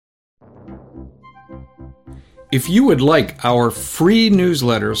If you would like our free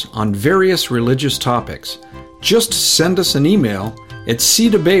newsletters on various religious topics, just send us an email at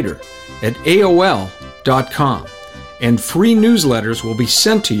cdebater@aol.com, and free newsletters will be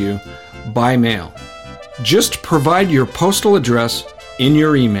sent to you by mail. Just provide your postal address in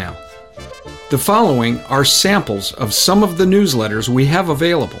your email. The following are samples of some of the newsletters we have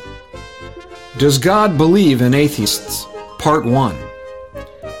available. Does God Believe in Atheists? Part 1.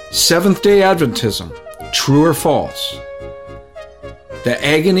 Seventh-day Adventism, True or False? The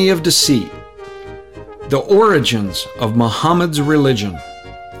Agony of Deceit. The Origins of Muhammad's Religion.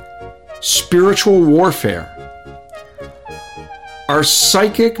 Spiritual Warfare. Are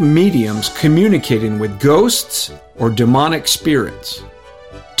psychic mediums communicating with ghosts or demonic spirits?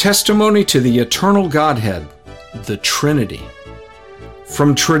 Testimony to the Eternal Godhead, the Trinity.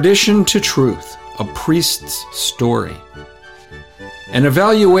 From Tradition to Truth, a Priest's Story. An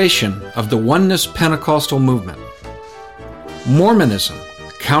evaluation of the Oneness Pentecostal movement. Mormonism,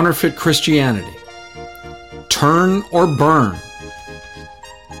 Counterfeit Christianity. Turn or Burn.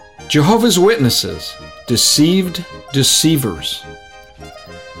 Jehovah's Witnesses, Deceived Deceivers.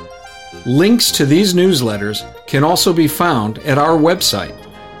 Links to these newsletters can also be found at our website,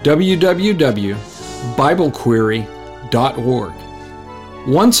 www.biblequery.org.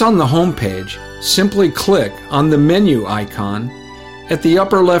 Once on the homepage, simply click on the menu icon at the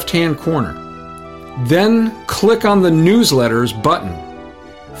upper left-hand corner. Then click on the Newsletters button.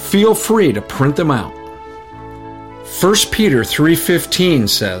 Feel free to print them out. 1 Peter 3:15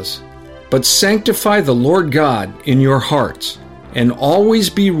 says, "But sanctify the Lord God in your hearts, and always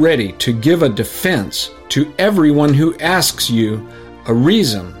be ready to give a defense to everyone who asks you a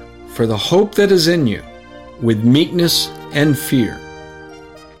reason for the hope that is in you, with meekness and fear."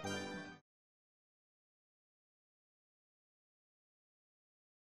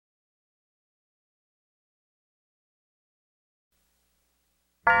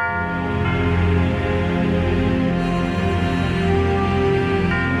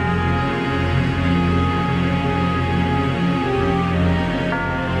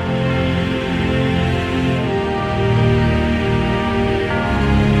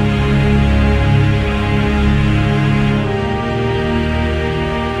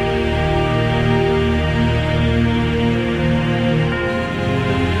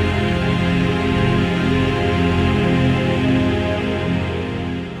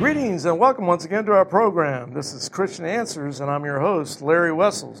 And welcome once again to our program. This is Christian Answers, and I'm your host, Larry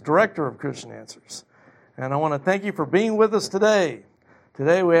Wessels, Director of Christian Answers. And I want to thank you for being with us today.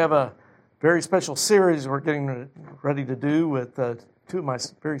 Today we have a very special series we're getting ready to do with two of my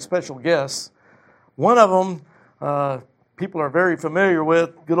very special guests. One of them, people are very familiar with,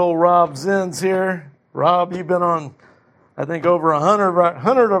 good old Rob Zins here. Rob, you've been on, I think, over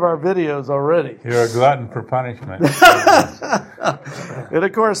 100 of our videos already. You're a glutton for punishment. And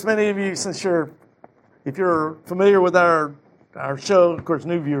of course, many of you, if you're familiar with our show, of course,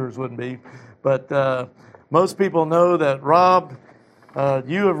 new viewers wouldn't be, but most people know that Rob,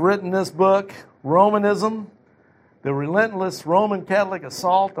 you have written this book, Romanism, The Relentless Roman Catholic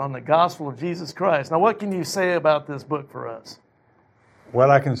Assault on the Gospel of Jesus Christ. Now, what can you say about this book for us? Well,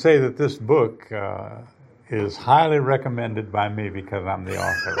 I can say that this book is highly recommended by me because I'm the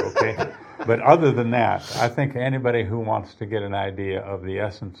author, okay? But other than that, I think anybody who wants to get an idea of the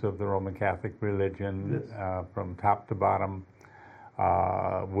essence of the Roman Catholic religion from top to bottom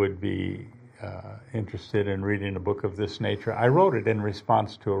would be interested in reading a book of this nature. I wrote it in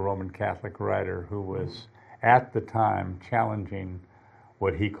response to a Roman Catholic writer who was, at the time, challenging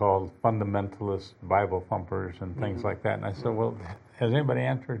what he called fundamentalist Bible thumpers and things like that. And I said, well, has anybody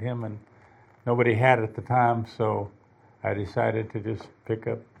answered him? And nobody had at the time, so I decided to just pick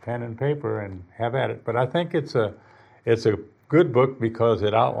up pen and paper and have at it. But I think it's a good book because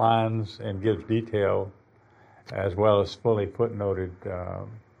it outlines and gives detail, as well as fully footnoted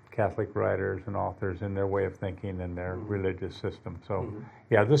Catholic writers and authors in their way of thinking and their religious system. So,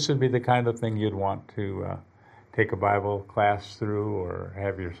 yeah, this would be the kind of thing you'd want to take a Bible class through or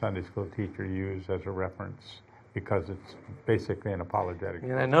have your Sunday school teacher use as a reference, because it's basically an apologetic.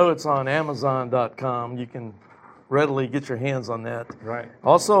 And I know it's on Amazon.com. You can readily get your hands on that. Right.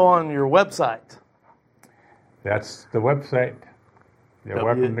 Also on your website. That's the website. You're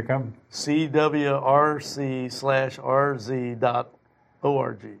welcome to come.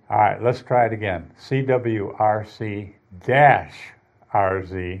 cwrc/rz.org. All right, let's try it again. cwrc-rz,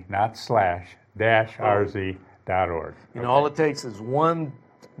 not slash, -rz.org. You know, all it takes is one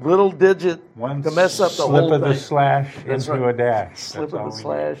little digit to mess up the whole thing. Slip of the slash into a dash. Slip of the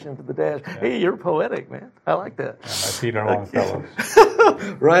slash into the dash. Yeah. Hey, you're poetic, man. I like that. Yeah, my feet are Longfellows.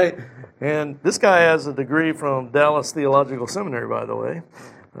 Right. And this guy has a degree from Dallas Theological Seminary, by the way.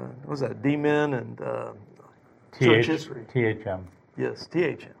 What was that? D-Min and Church History. THM. Yes,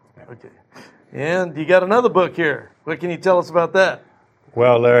 THM. Okay. And you got another book here. What can you tell us about that?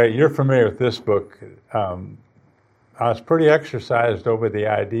 Well, Larry, you're familiar with this book. I was pretty exercised over the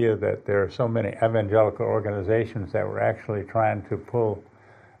idea that there are so many evangelical organizations that were actually trying to pull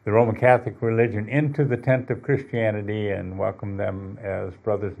the Roman Catholic religion into the tent of Christianity and welcome them as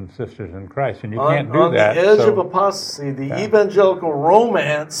brothers and sisters in Christ. And you can't do that. On the edge of apostasy, the evangelical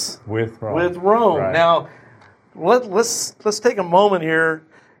romance with Rome. Right. Now, let's take a moment here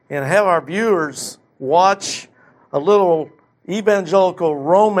and have our viewers watch a little evangelical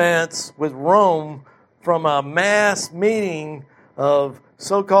romance with Rome from a mass meeting of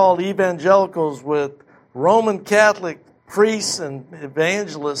so-called evangelicals with Roman Catholic priests and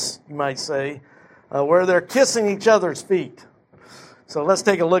evangelists, you might say, where they're kissing each other's feet. So let's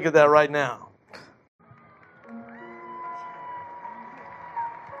take a look at that right now.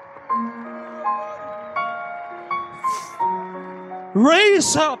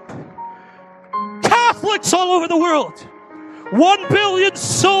 Raise up Catholics all over the world. 1 billion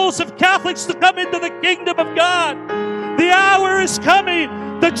souls of Catholics to come into the kingdom of God. The hour is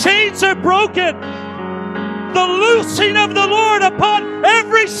coming. The chains are broken. The loosing of the Lord upon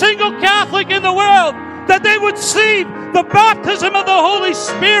every single Catholic in the world, that they would see the baptism of the Holy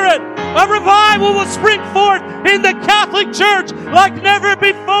Spirit. A revival will spring forth in the Catholic Church like never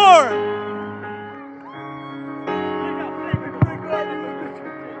before.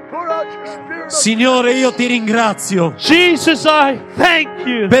 Signore, io ti ringrazio. Jesus, I thank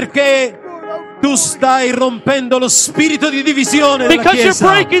you. Perché tu stai rompendo lo spirito di divisione della Because Chiesa.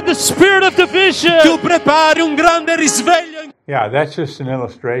 you're breaking the spirit of division. Tu prepari un grande risveglio. Yeah, that's just an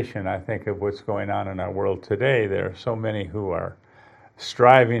illustration, I think, of what's going on in our world today. There are so many who are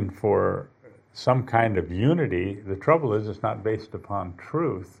striving for some kind of unity. The trouble is it's not based upon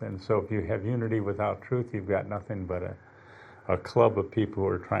truth. And so if you have unity without truth, you've got nothing but a club of people who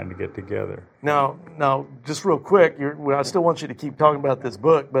are trying to get together. Now, just real quick, I still want you to keep talking about this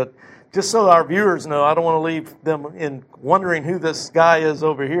book, but just so our viewers know, I don't want to leave them in wondering who this guy is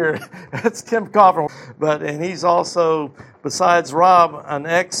over here. That's Tim Coffin, and he's also, besides Rob, an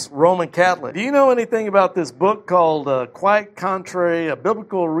ex-Roman Catholic. Do you know anything about this book called Quite Contrary, A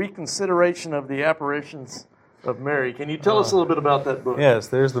Biblical Reconsideration of the Apparitions of Mary? Can you tell us a little bit about that book? Yes,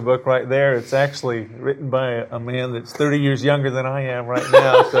 there's the book right there. It's actually written by a man that's 30 years younger than I am right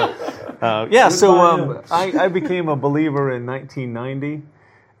now. So, I became a believer in 1990,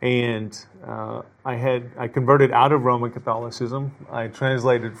 and I converted out of Roman Catholicism. I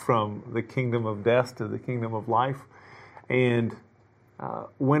translated from the kingdom of death to the kingdom of life, and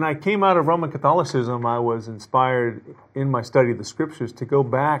when I came out of Roman Catholicism, I was inspired in my study of the Scriptures to go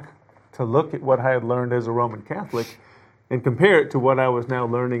back to look at what I had learned as a Roman Catholic and compare it to what I was now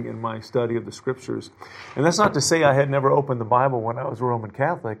learning in my study of the Scriptures. And that's not to say I had never opened the Bible when I was a Roman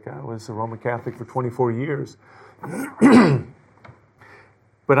Catholic. I was a Roman Catholic for 24 years.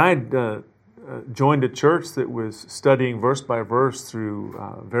 But I had joined a church that was studying verse by verse through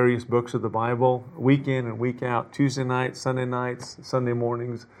various books of the Bible, week in and week out, Tuesday nights, Sunday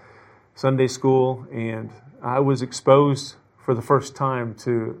mornings, Sunday school, and I was exposed for the first time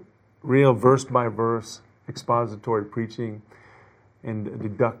to real verse-by-verse expository preaching and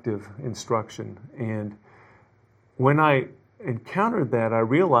deductive instruction. And when I encountered that, I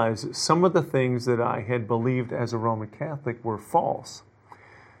realized that some of the things that I had believed as a Roman Catholic were false.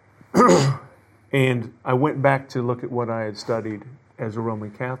 And I went back to look at what I had studied as a Roman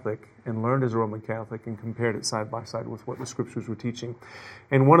Catholic and learned as a Roman Catholic and compared it side by side with what the Scriptures were teaching.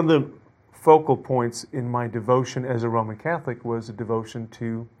 And one of the focal points in my devotion as a Roman Catholic was a devotion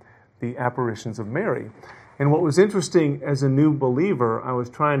to the apparitions of Mary. And what was interesting as a new believer, I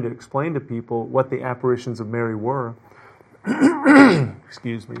was trying to explain to people what the apparitions of Mary were.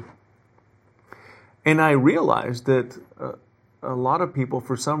 Excuse me. And I realized that a lot of people,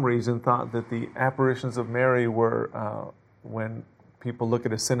 for some reason, thought that the apparitions of Mary were when people look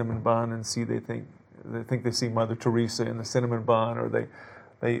at a cinnamon bun and they think they see Mother Teresa in the cinnamon bun, or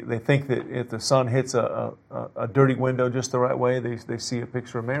they think that if the sun hits a dirty window just the right way, they see a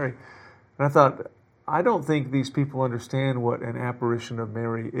picture of Mary. And I thought, I don't think these people understand what an apparition of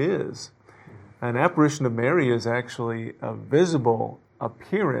Mary is. An apparition of Mary is actually a visible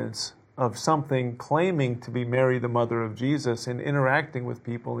appearance of something claiming to be Mary, the mother of Jesus, and interacting with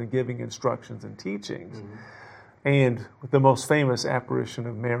people and giving instructions and teachings. Mm-hmm. And the most famous apparition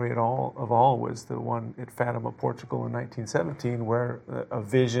of Mary of all was the one at Fatima, Portugal in 1917, where a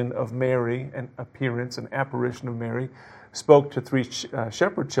vision of Mary, an appearance, an apparition of Mary, spoke to 3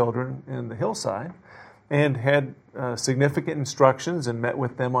 shepherd children in the hillside and had significant instructions and met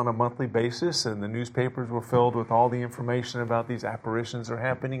with them on a monthly basis, and the newspapers were filled with all the information about these apparitions are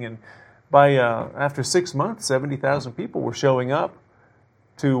happening. And by after 6 months, 70,000 people were showing up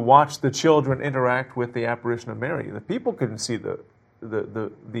to watch the children interact with the apparition of Mary. The people couldn't see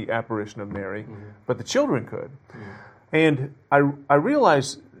the apparition of Mary, but the children could. And I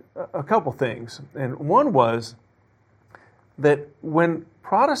realized a couple things, and one was that when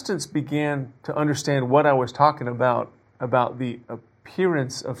Protestants began to understand what I was talking about the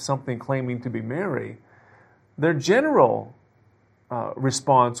appearance of something claiming to be Mary, their general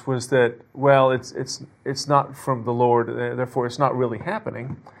response was that, well, it's not from the Lord, therefore it's not really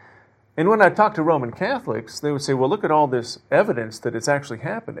happening. And when I talked to Roman Catholics, they would say, well, look at all this evidence that it's actually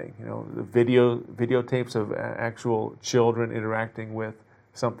happening. You know, the videotapes of actual children interacting with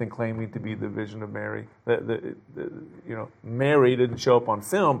something claiming to be the vision of Mary. Mary didn't show up on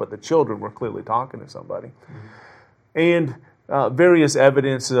film, but the children were clearly talking to somebody. And various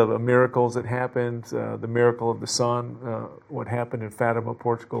evidences of miracles that happened, the miracle of the sun, what happened in Fatima,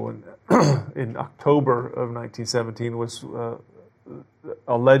 Portugal in October of 1917 was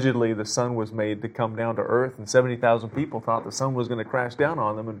allegedly the sun was made to come down to earth, and 70,000 people thought the sun was going to crash down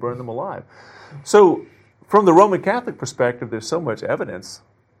on them and burn them alive. So from the Roman Catholic perspective, there's so much evidence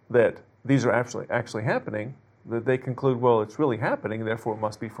that these are actually happening that they conclude, well, it's really happening, therefore it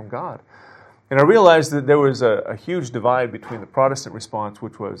must be from God. And I realized that there was a huge divide between the Protestant response,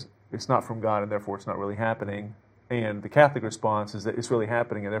 which was it's not from God and therefore it's not really happening, and the Catholic response is that it's really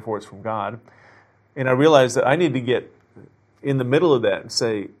happening and therefore it's from God. And I realized that I need to get in the middle of that and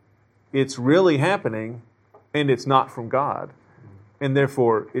say it's really happening and it's not from God, and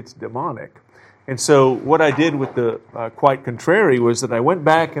therefore it's demonic. And so what I did with the Quite Contrary was that I went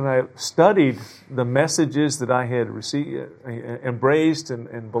back and I studied the messages that I had received, embraced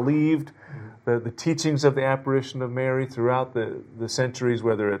and believed, the teachings of the apparition of Mary throughout the centuries,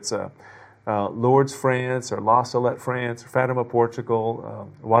 whether it's Lourdes, France, or La Salette, France, or Fatima, Portugal,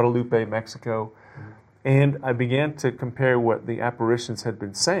 Guadalupe, Mexico. And I began to compare what the apparitions had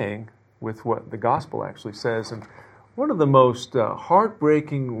been saying with what the gospel actually says. And one of the most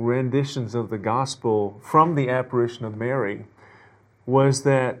heartbreaking renditions of the gospel from the apparition of Mary was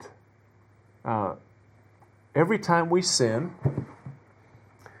that every time we sin,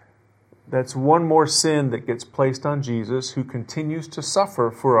 that's one more sin that gets placed on Jesus, who continues to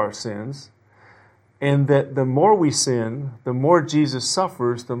suffer for our sins, and that the more we sin, the more Jesus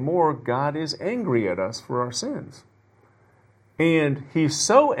suffers, the more God is angry at us for our sins. And He's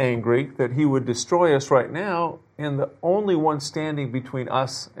so angry that He would destroy us right now, and the only one standing between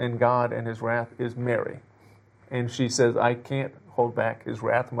us and God and His wrath is Mary. And she says, I can't hold back His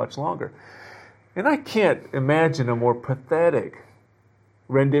wrath much longer. And I can't imagine a more pathetic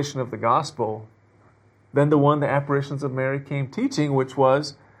rendition of the gospel than the one the apparitions of Mary came teaching, which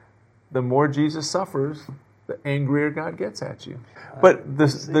was, the more Jesus suffers, the angrier God gets at you. But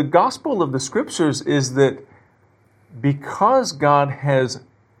the gospel of the Scriptures is that because God has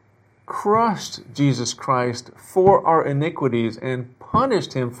crushed Jesus Christ for our iniquities and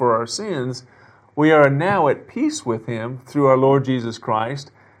punished Him for our sins, we are now at peace with Him through our Lord Jesus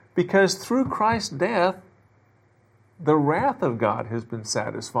Christ, because through Christ's death, the wrath of God has been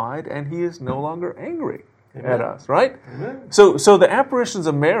satisfied and He is no longer angry at us, right? Amen. So the apparitions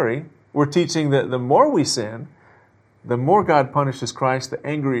of Mary were teaching that the more we sin, the more God punishes Christ, the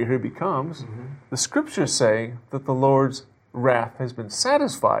angrier He becomes. The Scriptures say that the Lord's wrath has been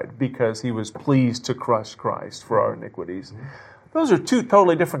satisfied because He was pleased to crush Christ for our iniquities. Those are two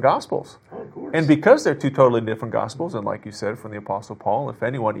totally different gospels. And because they're two totally different gospels, and like you said from the Apostle Paul, if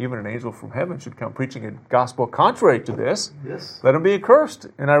anyone, even an angel from heaven, should come preaching a gospel contrary to this, let him be accursed.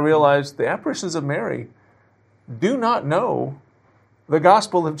 And I realized the apparitions of Mary do not know the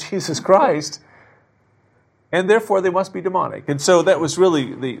gospel of Jesus Christ, and therefore they must be demonic. And so that was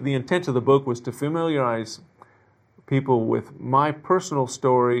really the intent of the book, was to familiarize people with my personal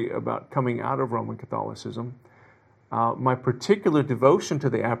story about coming out of Roman Catholicism, my particular devotion to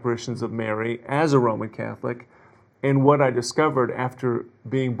the apparitions of Mary as a Roman Catholic, and what I discovered after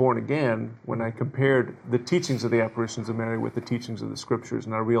being born again when I compared the teachings of the apparitions of Mary with the teachings of the Scriptures,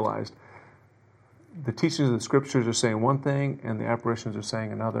 and I realized the teachings of the Scriptures are saying one thing and the apparitions are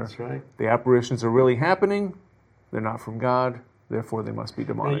saying another. That's right. The apparitions are really happening. They're not from God. Therefore, they must be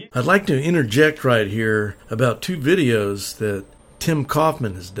demonic. I'd like to interject right here about 2 videos that Tim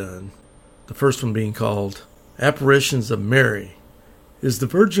Kaufman has done. The first one being called Apparitions of Mary. Is the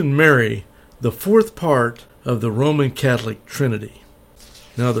Virgin Mary the 4th part of the Roman Catholic Trinity?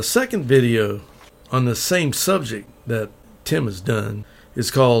 Now, the second video on the same subject that Tim has done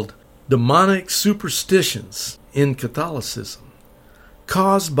is called Demonic Superstitions in Catholicism,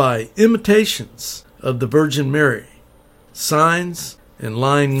 caused by imitations of the Virgin Mary, signs and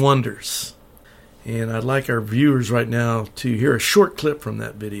lying wonders. And I'd like our viewers right now to hear a short clip from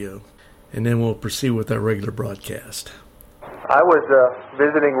that video, and then we'll proceed with our regular broadcast. I was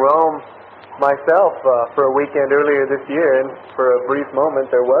visiting Rome myself for a weekend earlier this year, and for a brief moment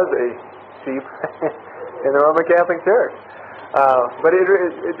there was a sheep in the Roman Catholic Church. But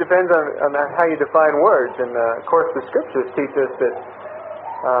it depends on how you define words, and of course the Scriptures teach us that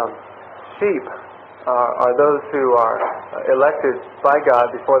sheep are those who are elected by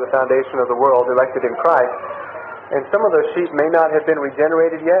God before the foundation of the world, elected in Christ. And some of those sheep may not have been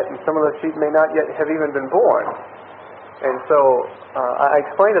regenerated yet, and some of those sheep may not yet have even been born. And so I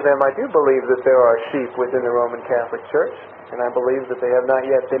explained to them, I do believe that there are sheep within the Roman Catholic Church, and I believe that they have not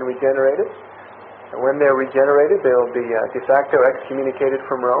yet been regenerated. And when they're regenerated, they will be de facto excommunicated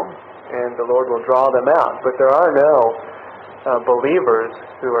from Rome, and the Lord will draw them out. But there are no believers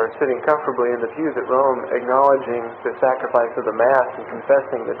who are sitting comfortably in the pews at Rome acknowledging the sacrifice of the Mass and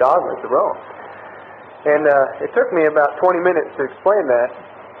confessing the dogmas of Rome. And it took me about 20 minutes to explain that,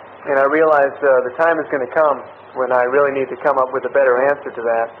 and I realized the time is going to come when I really need to come up with a better answer to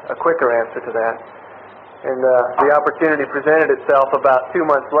that, a quicker answer to that. And the opportunity presented itself about 2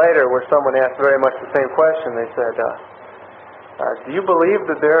 months later, where someone asked very much the same question. They said, do you believe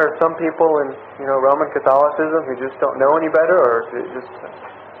that there are some people in Roman Catholicism who just don't know any better, or just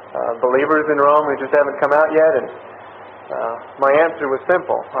believers in Rome who just haven't come out yet? And my answer was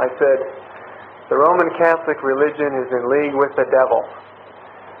simple. I said, the Roman Catholic religion is in league with the devil.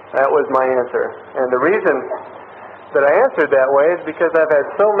 That was my answer. And the reason that I answered that way is because I've had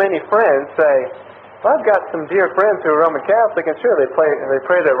so many friends say, well, I've got some dear friends who are Roman Catholic, and sure, they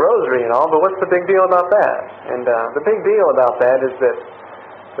pray their rosary and all, but what's the big deal about that? And the big deal about that is that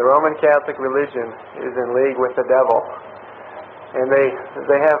the Roman Catholic religion is in league with the devil. And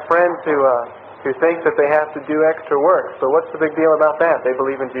they have friends who think that they have to do extra work. So what's the big deal about that? They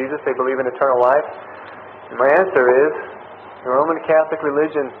believe in Jesus, they believe in eternal life. And my answer is, the Roman Catholic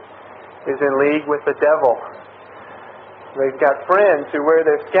religion is in league with the devil. They've got friends who wear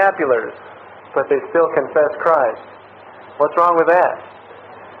their scapulars, but they still confess Christ. What's wrong with that?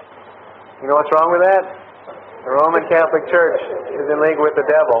 You know what's wrong with that? The Roman Catholic Church is in league with the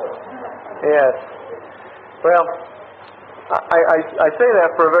devil. Yes. Well, I say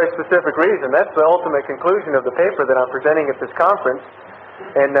that for a very specific reason. That's the ultimate conclusion of the paper that I'm presenting at this conference.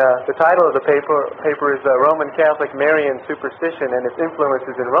 And the title of the paper is Roman Catholic Marian Superstition and Its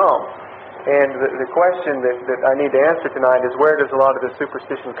Influences in Rome. And the question that I need to answer tonight is, where does a lot of this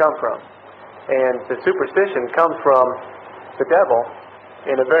superstition come from? And the superstition comes from the devil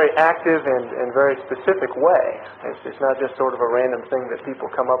in a very active and very specific way. It's not just sort of a random thing that people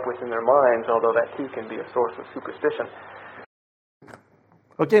come up with in their minds, although that too can be a source of superstition.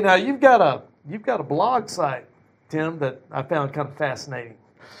 Okay, now you've got a blog site, Tim, that I found kind of fascinating.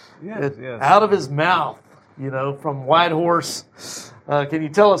 Yes. Out of his mouth, from Whitehorse. Can you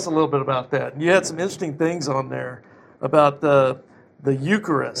tell us a little bit about that? You had some interesting things on there about the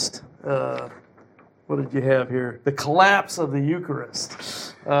Eucharist. What did you have here? The collapse of the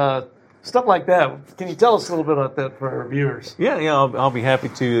Eucharist. Stuff like that. Can you tell us a little bit about that for our viewers? Yeah, I'll be happy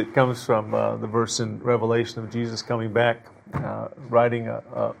to. It comes from the verse in Revelation of Jesus coming back, riding a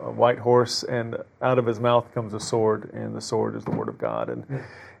white horse, and out of his mouth comes a sword, and the sword is the Word of God. And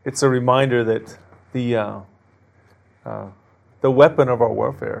it's a reminder that the weapon of our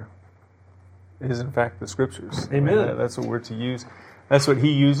warfare is, in fact, the Scriptures. Amen. That's what we're to use. That's what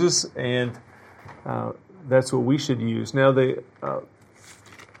he uses, and that's what we should use. Now,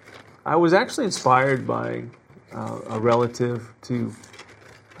 I was actually inspired by a relative to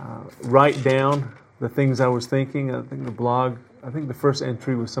write down the things I was thinking. I think the first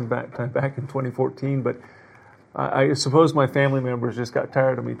entry was some back in 2014, but I suppose my family members just got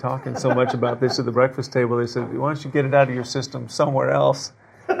tired of me talking so much about this at the breakfast table. They said, why don't you get it out of your system somewhere else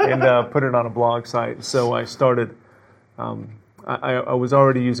and put it on a blog site? So I started, I was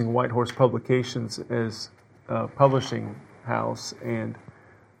already using Whitehorse Publications as a publishing house, and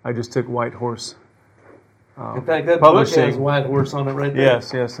I just took Whitehorse in fact, that publishing. book has Whitehorse on it right there.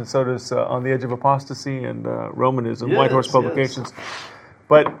 Yes, and so does On the Edge of Apostasy and Romanism, Yes, Whitehorse Publications. Yes.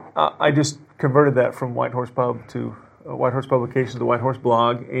 But I just converted that from Whitehorse Pub to Whitehorse Publications to Whitehorse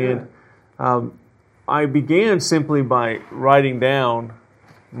Blog, and I began simply by writing down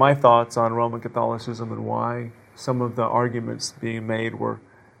my thoughts on Roman Catholicism and why some of the arguments being made were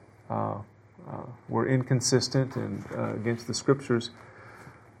inconsistent and against the Scriptures.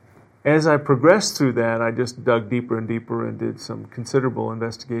 as I progressed through that, I just dug deeper and deeper and did some considerable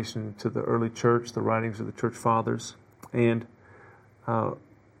investigation into the early church, the writings of the church fathers. And I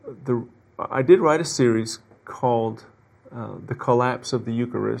did write a series called The Collapse of the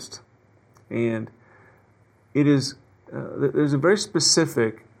Eucharist. And it is there's a very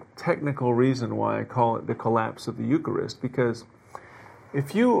specific technical reason why I call it the collapse of the Eucharist, because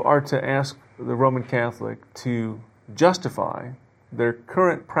if you are to ask the Roman Catholic to justify their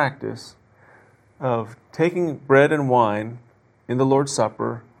current practice of taking bread and wine in the Lord's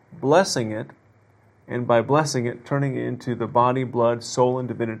Supper, blessing it, and by blessing it, turning it into the body, blood, soul, and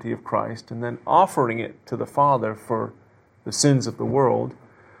divinity of Christ, and then offering it to the Father for the sins of the world,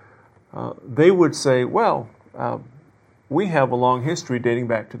 they would say, well, we have a long history dating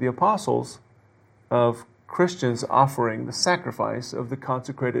back to the apostles of Christians offering the sacrifice of the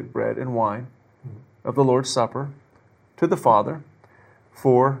consecrated bread and wine of the Lord's Supper to the Father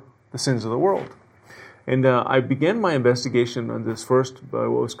for the sins of the world. And I began my investigation on this first by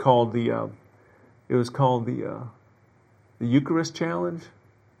what was called the Eucharist Challenge.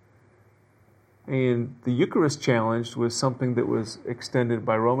 And the Eucharist Challenge was something that was extended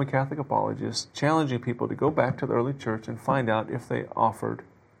by Roman Catholic apologists, challenging people to go back to the early church and find out if they offered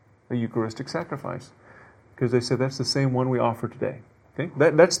a Eucharistic sacrifice. Because they said that's the same one we offer today. Okay?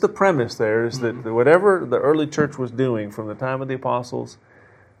 That's the premise there, is that whatever the early church was doing from the time of the apostles,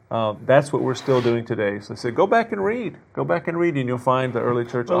 that's what we're still doing today. So they said, go back and read. Go back and read, and you'll find the early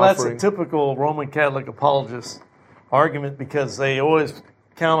church offering. That's a typical Roman Catholic apologist argument, because they always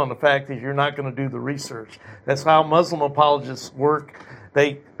count on the fact that you're not going to do the research. That's how Muslim apologists work.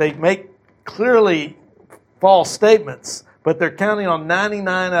 They make clearly false statements, but they're counting on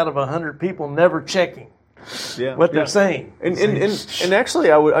 99 out of 100 people never checking what they're saying. And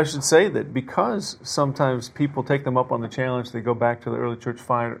actually, I should say that because sometimes people take them up on the challenge, they go back to the early church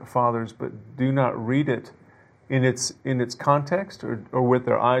fathers, but do not read it in its context or with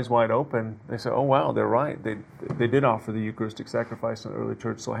their eyes wide open. They say, oh wow, they're right. They did offer the Eucharistic sacrifice in the early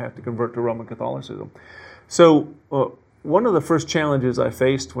church, so I have to convert to Roman Catholicism. So one of the first challenges I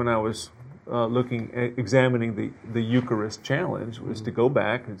faced when I was examining the Eucharist challenge was to go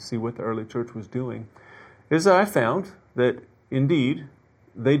back and see what the early church was doing, is that I found that indeed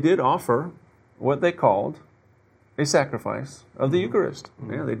they did offer what they called a sacrifice of the Eucharist.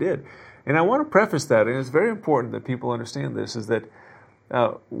 Yeah, they did. And I want to preface that, and it's very important that people understand this, is that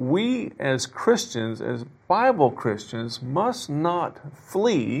we as Christians, as Bible Christians, must not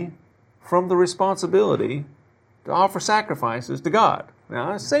flee from the responsibility to offer sacrifices to God. Now,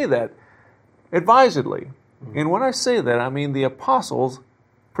 I say that advisedly. And when I say that, I mean the apostles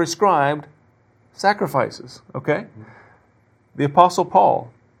prescribed sacrifices, okay? The Apostle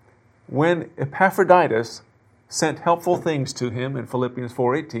Paul, when Epaphroditus sent helpful things to him in Philippians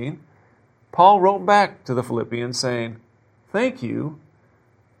 4:18, Paul wrote back to the Philippians saying, thank you.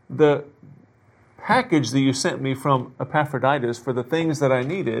 The package that you sent me from Epaphroditus for the things that I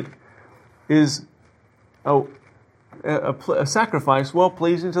needed is a sacrifice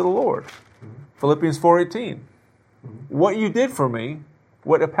well-pleasing to the Lord. Philippians 4:18. What you did for me,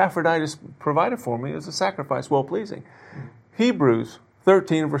 what Epaphroditus provided for me, is a sacrifice well-pleasing. Hebrews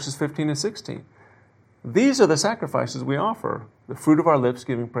 13, verses 15 and 16. These are the sacrifices we offer: the fruit of our lips,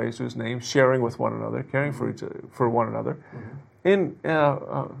 giving praise to His name, sharing with one another, caring for one another. In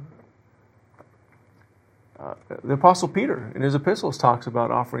the Apostle Peter, in his epistles, talks about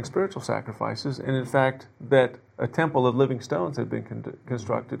offering spiritual sacrifices, and in fact, that a temple of living stones had been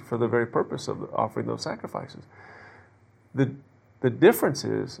constructed for the very purpose of offering those sacrifices. The difference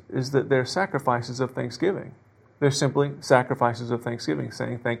is that they're sacrifices of thanksgiving. They're simply sacrifices of thanksgiving,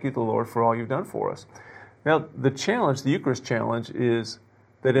 saying thank you to the Lord for all you've done for us. Now, the challenge, the Eucharist challenge, is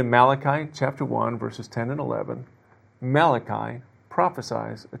that in Malachi chapter 1, verses 10 and 11, Malachi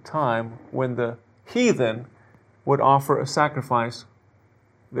prophesies a time when the heathen would offer a sacrifice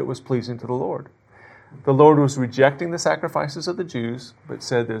that was pleasing to the Lord. The Lord was rejecting the sacrifices of the Jews, but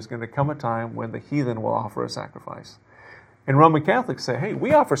said there's going to come a time when the heathen will offer a sacrifice. And Roman Catholics say, hey,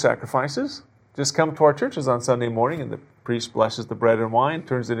 we offer sacrifices. Just come to our churches on Sunday morning, and the priest blesses the bread and wine,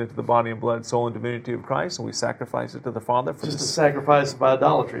 turns it into the body and blood, soul, and divinity of Christ, and we sacrifice it to the Father. For just a sacrifice by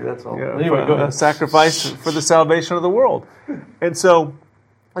idolatry, that's all. Yeah, anyway, go ahead. A sacrifice for the salvation of the world. And so,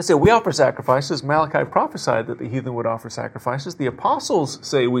 I say we offer sacrifices. Malachi prophesied that the heathen would offer sacrifices. The apostles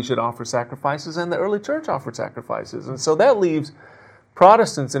say we should offer sacrifices, and the early church offered sacrifices. And so that leaves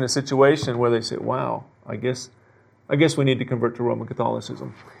Protestants in a situation where they say, wow, I guess we need to convert to Roman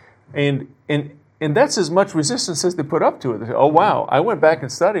Catholicism. And that's as much resistance as they put up to it. They say, oh, wow, I went back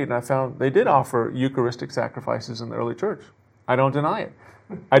and studied, and I found they did offer Eucharistic sacrifices in the early church. I don't deny it.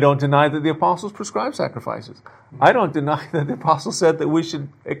 I don't deny that the apostles prescribed sacrifices. I don't deny that the apostles said that we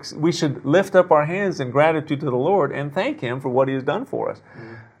should lift up our hands in gratitude to the Lord and thank Him for what He has done for us.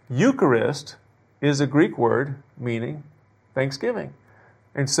 Eucharist is a Greek word meaning thanksgiving.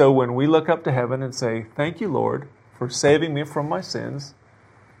 And so when we look up to heaven and say, thank you, Lord, for saving me from my sins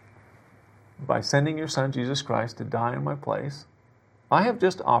by sending your Son, Jesus Christ, to die in my place, I have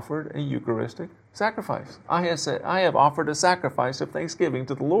just offered a Eucharistic sacrifice. I have offered a sacrifice of thanksgiving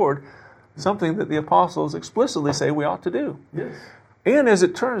to the Lord, something that the apostles explicitly say we ought to do. Yes. And as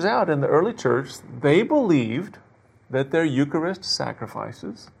it turns out, in the early church, they believed that their Eucharist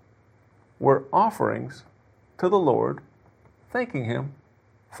sacrifices were offerings to the Lord, thanking Him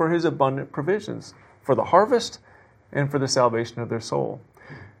for His abundant provisions, for the harvest and for the salvation of their soul.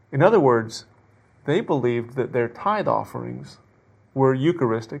 In other words, they believed that their tithe offerings were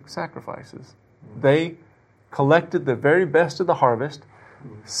Eucharistic sacrifices. They collected the very best of the harvest,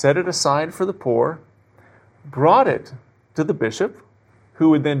 set it aside for the poor, brought it to the bishop, who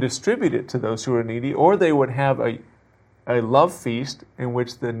would then distribute it to those who were needy, or they would have a love feast in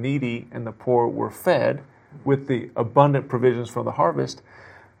which the needy and the poor were fed with the abundant provisions from the harvest.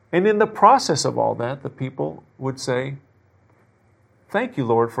 And in the process of all that, the people would say, thank you,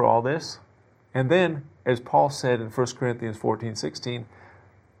 Lord, for all this. And then, as Paul said in 1 Corinthians 14:16,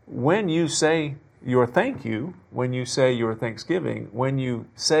 when you say your thank you, when you say your thanksgiving, when you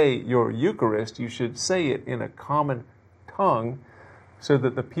say your Eucharist, you should say it in a common tongue so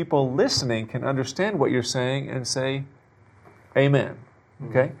that the people listening can understand what you're saying and say, Amen.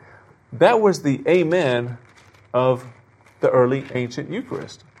 Okay? That was the Amen of the early ancient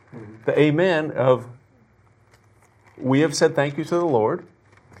Eucharist. The Amen of, we have said thank you to the Lord,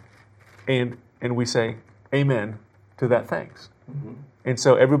 and we say Amen to that thanks. And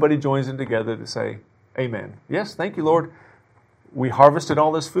so everybody joins in together to say Amen. Yes, thank you, Lord. We harvested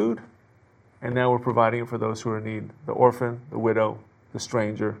all this food, and now we're providing it for those who are in need, the orphan, the widow, the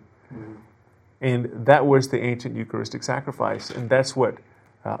stranger. And that was the ancient Eucharistic sacrifice. And that's what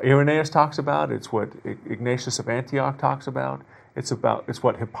Irenaeus talks about. It's what Ignatius of Antioch talks about. It's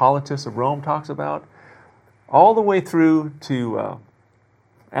what Hippolytus of Rome talks about. All the way through to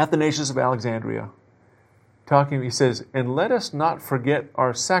Athanasius of Alexandria. He says, and let us not forget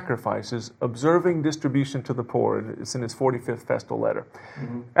our sacrifices, observing distribution to the poor. It's in his 45th festal letter.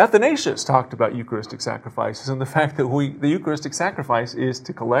 Athanasius talked about Eucharistic sacrifices and the fact that the Eucharistic sacrifice is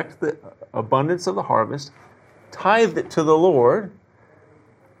to collect the abundance of the harvest, tithe it to the Lord,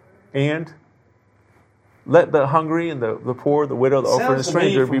 and let the hungry and the poor, the widow, the orphan, and the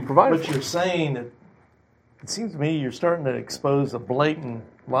stranger be provided for. What you're saying, it seems to me you're starting to expose a blatant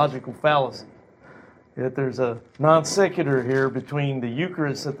logical fallacy. That there's a non sequitur here between the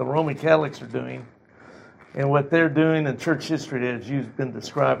Eucharist that the Roman Catholics are doing and what they're doing in church history as you've been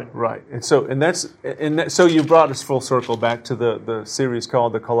describing. Right. So you brought us full circle back to the series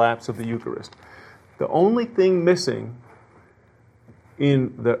called The Collapse of the Eucharist. The only thing missing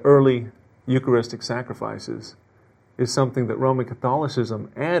in the early Eucharistic sacrifices is something that Roman Catholicism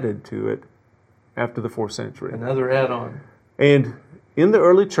added to it after the 4th century. Another add-on. And in the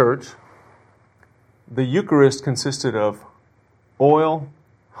early church, the Eucharist consisted of oil,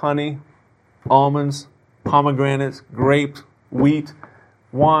 honey, almonds, pomegranates, grapes, wheat,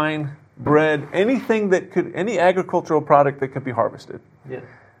 wine, bread, any agricultural product that could be harvested. Yeah.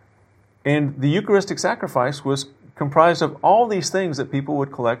 And the Eucharistic sacrifice was comprised of all these things that people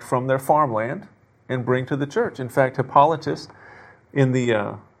would collect from their farmland and bring to the church. In fact, Hippolytus, in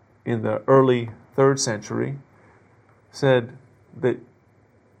the early 3rd century, said that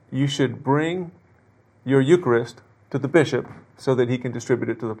you should bring your Eucharist to the bishop so that he can distribute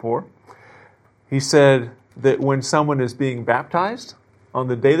it to the poor. He said that when someone is being baptized, on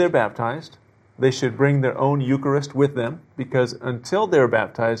the day they're baptized, they should bring their own Eucharist with them, because until they're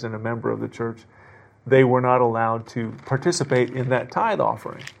baptized and a member of the church, they were not allowed to participate in that tithe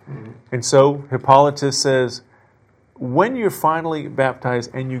offering. And so Hippolytus says, when you're finally baptized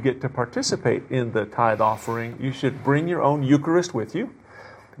and you get to participate in the tithe offering, you should bring your own Eucharist with you.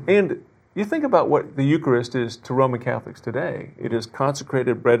 And you think about what the Eucharist is to Roman Catholics today. It is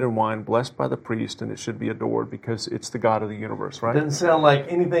consecrated bread and wine blessed by the priest, and it should be adored because it's the God of the universe, right? Doesn't sound like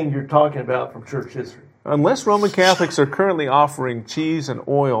anything you're talking about from church history. Unless Roman Catholics are currently offering cheese and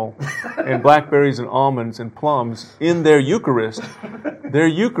oil and blackberries and almonds and plums in their Eucharist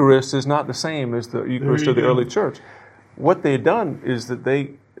is not the same as the Eucharist of the early church. What they had done is that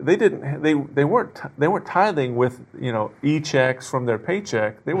they weren't tithing with e-checks from their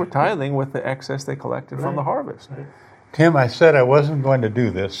paycheck. They were tithing with the excess they collected from the harvest. Tim, I said I wasn't going to do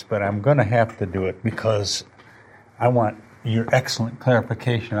this, but I'm going to have to do it because I want your excellent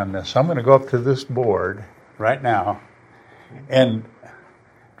clarification on this. So I'm going to go up to this board right now, and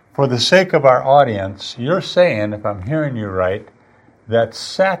for the sake of our audience, you're saying, if I'm hearing you right, that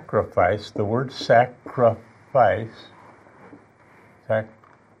sacrifice, the word sacrifice, right,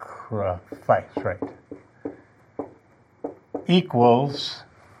 equals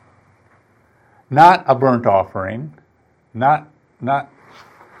not a burnt offering, not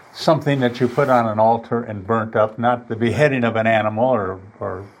something that you put on an altar and burnt up, not the beheading of an animal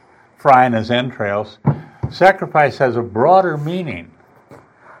or frying his entrails. Sacrifice has a broader meaning.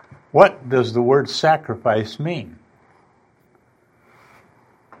 What does the word sacrifice mean?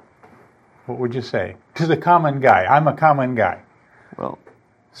 What would you say? To the common guy. I'm a common guy. Well,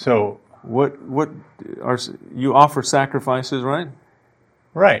 so what are you offer sacrifices, right?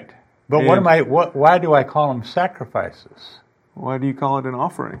 Right. But why do I call them sacrifices? Why do you call it an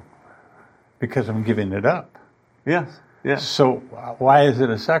offering? Because I'm giving it up. Yes. Yes. So why is it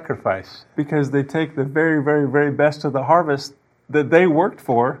a sacrifice? Because they take the very, very, very best of the harvest that they worked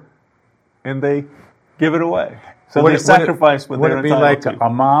for, and they give it away. So they sacrifice what they're entitled to. Would it be like a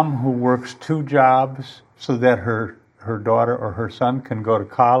mom who works 2 jobs so that her daughter or her son can go to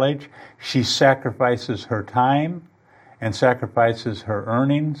college? She sacrifices her time and sacrifices her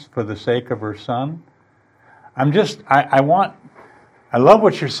earnings for the sake of her son. I love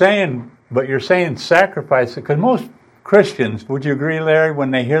what you're saying, but you're saying sacrifice, because most Christians, would you agree, Larry,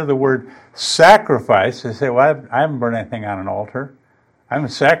 when they hear the word sacrifice, they say, well, I haven't burned anything on an altar. I haven't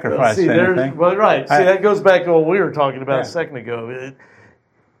sacrificed anything. Well, right. See, that goes back to what we were talking about a second ago.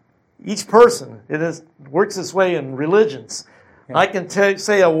 Each person, works this way in religions. Yeah. I can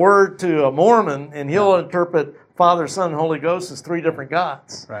say a word to a Mormon, and he'll interpret Father, Son, Holy Ghost as 3 different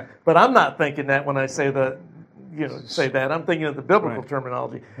gods. Right. But I'm not thinking that when I say that. Say that. I'm thinking of the biblical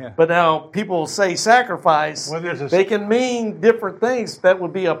terminology. Yeah. But now people say sacrifice. Well, they can mean different things that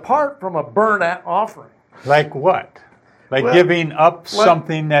would be apart from a burnt offering. Like what? Like giving up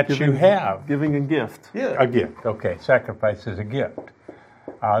something that you have. Giving a gift. Yeah. A gift. Okay. Sacrifice is a gift.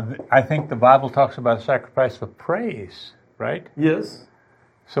 I think the Bible talks about sacrifice of praise, right? Yes.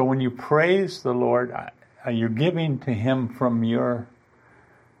 So when you praise the Lord, you're giving to Him from your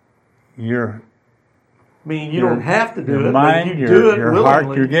meaning you don't have to do it, mind, but you do it your willingly.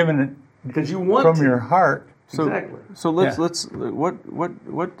 heart. You're giving it because you want from to. your heart. Exactly. So let's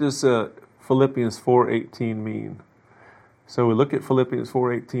what does Philippians 4:18 mean? So we look at Philippians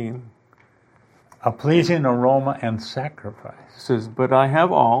 4:18. A pleasing aroma and sacrifice. It says, but I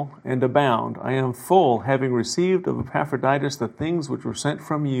have all and abound. I am full, having received of Epaphroditus the things which were sent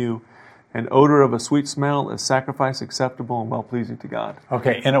from you, an odor of a sweet smell, a sacrifice acceptable and well-pleasing to God.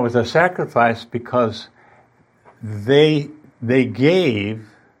 Okay, and it was a sacrifice because they gave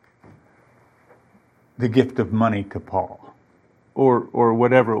the gift of money to Paul. Or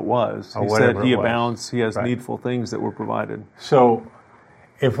whatever it was. Or he said he abounds, he has needful things that were provided. So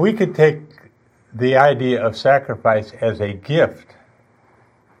if we could take the idea of sacrifice as a gift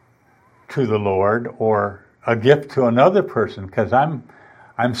to the Lord or a gift to another person, because I'm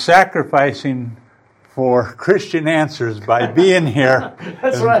sacrificing for Christian Answers by being here.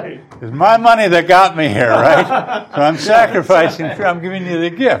 That's right. It's my money that got me here, right? So I'm sacrificing. I'm giving you the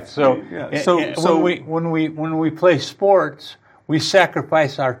gift. So when we play sports, we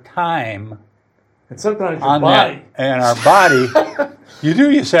sacrifice our time. And sometimes your body. And our body.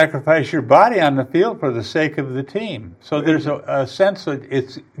 You sacrifice your body on the field for the sake of the team. So there's a sense that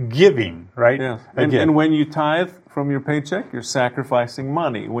it's giving, right? Yeah. And when you tithe from your paycheck, you're sacrificing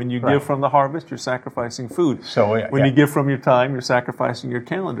money. When you give from the harvest, you're sacrificing food. So when you give from your time, you're sacrificing your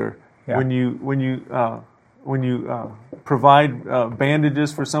calendar. Yeah. When you provide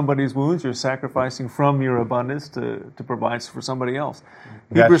bandages for somebody's wounds, you're sacrificing from your abundance to provide for somebody else.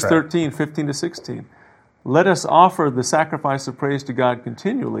 Hebrews 13:15-16. Let us offer the sacrifice of praise to God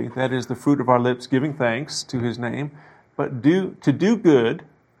continually, that is the fruit of our lips, giving thanks to His name, but to do good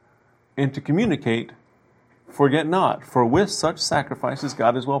and to communicate, forget not, for with such sacrifices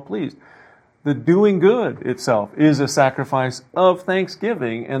God is well pleased. The doing good itself is a sacrifice of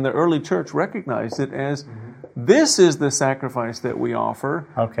thanksgiving, and the early church recognized it as this is the sacrifice that we offer,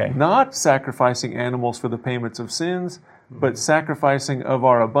 not sacrificing animals for the payments of sins, but sacrificing of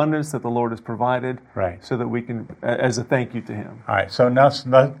our abundance that the Lord has provided, so that we can, as a thank you to Him. All right, so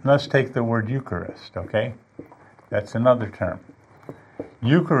let's take the word Eucharist, okay? That's another term.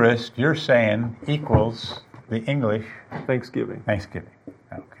 Eucharist, you're saying, equals the English... Thanksgiving. Thanksgiving,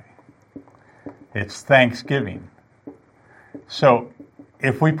 okay. It's Thanksgiving. So,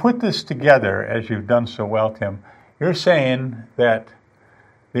 if we put this together, as you've done so well, Tim, you're saying that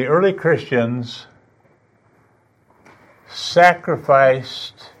the early Christians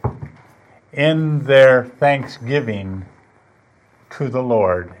sacrificed in their thanksgiving to the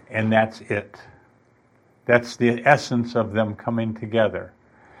Lord, and that's it. That's the essence of them coming together.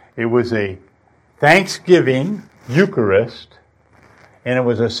 It was a Thanksgiving Eucharist, and it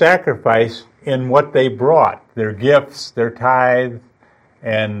was a sacrifice in what they brought, their gifts, their tithe,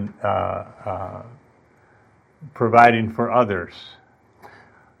 and providing for others.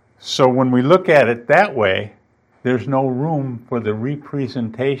 So when we look at it that way, there's no room for the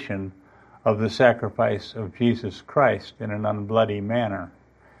representation of the sacrifice of Jesus Christ in an unbloody manner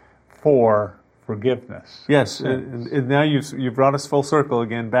for forgiveness. Yes, and now you've brought us full circle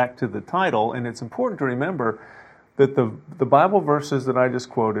again back to the title, and it's important to remember that the Bible verses that I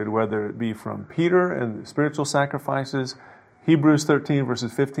just quoted, whether it be from Peter and the spiritual sacrifices, Hebrews 13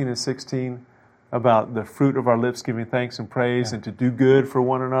 verses 15 and 16, about the fruit of our lips giving thanks and praise and to do good for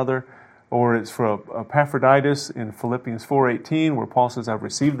one another, or it's for Epaphroditus in Philippians 4:18, where Paul says, I've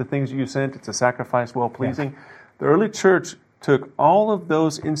received the things you sent, it's a sacrifice well-pleasing. The early church took all of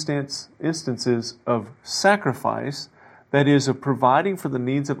those instances of sacrifice, that is, of providing for the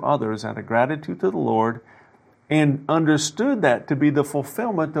needs of others out of gratitude to the Lord, and understood that to be the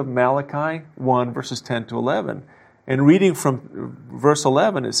fulfillment of Malachi 1, verses 10 to 11. And reading from verse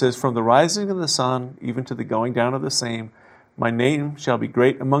 11, it says, From the rising of the sun, even to the going down of the same, my name shall be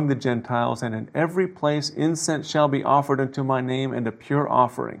great among the Gentiles, and in every place incense shall be offered unto my name, and a pure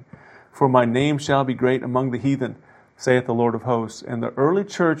offering. For my name shall be great among the heathen, saith the Lord of hosts. And the early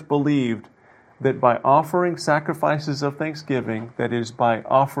church believed that by offering sacrifices of thanksgiving, that is, by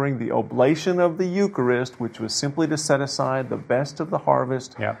offering the oblation of the Eucharist, which was simply to set aside the best of the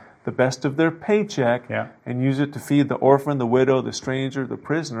harvest, the best of their paycheck, and use it to feed the orphan, the widow, the stranger, the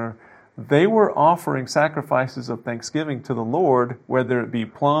prisoner, they were offering sacrifices of thanksgiving to the Lord, whether it be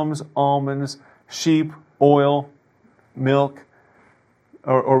plums, almonds, sheep, oil, milk,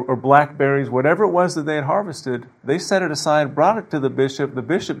 or blackberries, whatever it was that they had harvested. They set it aside, brought it to the bishop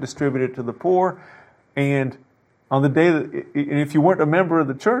distributed it to the poor, and on the day that, if you weren't a member of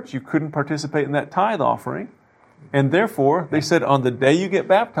the church, you couldn't participate in that tithe offering. And therefore, they said, on the day you get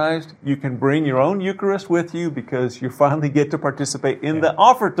baptized, you can bring your own Eucharist with you because you finally get to participate in the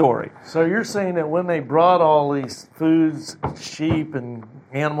offertory. So you're saying that when they brought all these foods, sheep and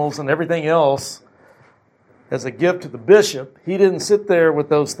animals and everything else as a gift to the bishop, he didn't sit there with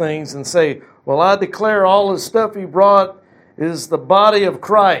those things and say, well, I declare all the stuff he brought is the body of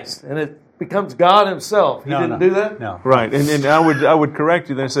Christ, and it becomes God himself. He didn't do that? No. Right, and I would correct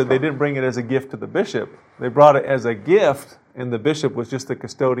you. They said they didn't bring it as a gift to the bishop. They brought it as a gift, and the bishop was just the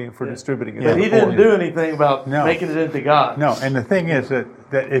custodian for distributing it. But he didn't do anything about making it into God. No, and the thing is that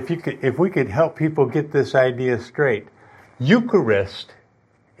if we could help people get this idea straight, Eucharist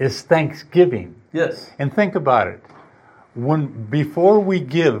is thanksgiving. Yes. And think about it. Before we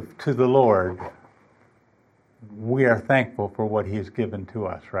give to the Lord, we are thankful for what He's given to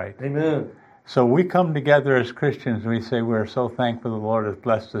us, right? Amen. So we come together as Christians and we say we are so thankful the Lord has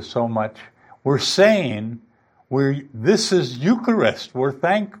blessed us so much. We're saying this is Eucharist. We're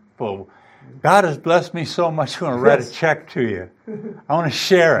thankful. God has blessed me so much, I want to write a check to you. I want to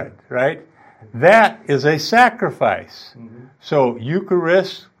share it, right? That is a sacrifice. Mm-hmm. So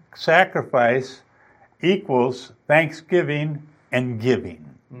Eucharist sacrifice equals thanksgiving and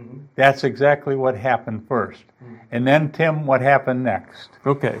giving. Mm-hmm. That's exactly what happened first. Mm-hmm. And then, Tim, what happened next?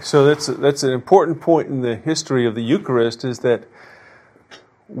 Okay, so that's an important point in the history of the Eucharist, is that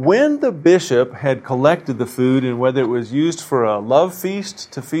when the bishop had collected the food, and whether it was used for a love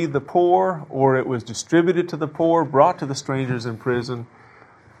feast to feed the poor, or it was distributed to the poor, brought to the strangers in prison,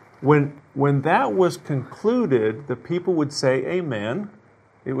 when that was concluded, the people would say amen.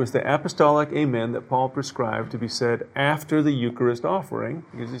 It was the apostolic amen that Paul prescribed to be said after the Eucharist offering,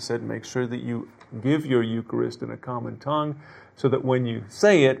 because he said make sure that you give your Eucharist in a common tongue so that when you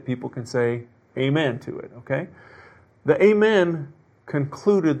say it, people can say amen to it, okay? The amen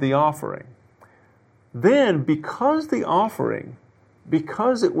concluded the offering. Then, because it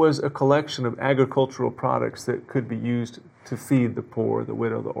was a collection of agricultural products that could be used to feed the poor, the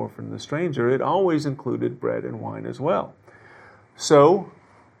widow, the orphan, the stranger, it always included bread and wine as well. So,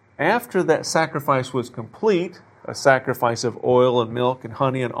 after that sacrifice was complete, a sacrifice of oil and milk and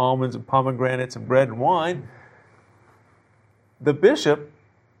honey and almonds and pomegranates and bread and wine, the bishop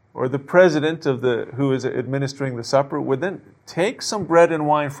or the president who is administering the supper would then take some bread and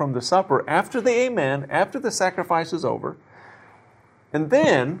wine from the supper after the amen, after the sacrifice is over, and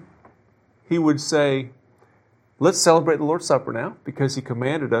then he would say, let's celebrate the Lord's Supper now, because he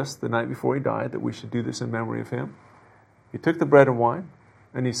commanded us the night before he died that we should do this in memory of him. He took the bread and wine,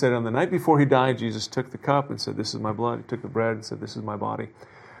 And he said, on the night before he died, Jesus took the cup and said, this is my blood. He took the bread and said, this is my body.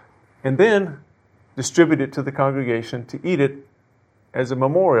 And then distributed it to the congregation to eat it as a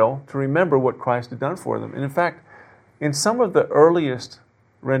memorial to remember what Christ had done for them. And in fact, in some of the earliest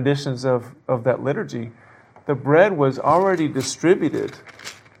renditions of that liturgy, the bread was already distributed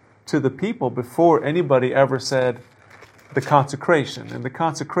to the people before anybody ever said the consecration. And the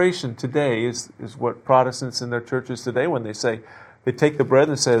consecration today is what Protestants in their churches today, when they say, they take the bread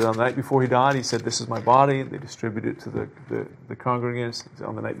and say, on the night before he died, he said, this is my body. They distribute it to the congregants.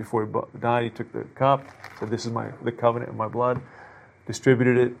 On the night before he died, he took the cup, said, this is the covenant of my blood,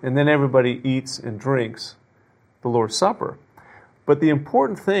 distributed it, and then everybody eats and drinks the Lord's Supper. But the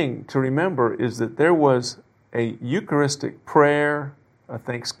important thing to remember is that there was a Eucharistic prayer, a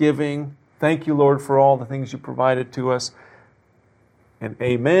thanksgiving. Thank you, Lord, for all the things you provided to us. And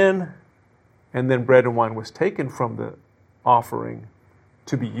amen. And then bread and wine was taken from the offering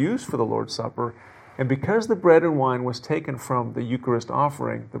to be used for the Lord's Supper. And because the bread and wine was taken from the Eucharist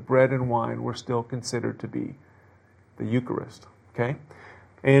offering, the bread and wine were still considered to be the Eucharist. Okay?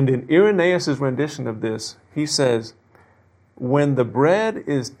 And in Irenaeus' rendition of this, he says, when the bread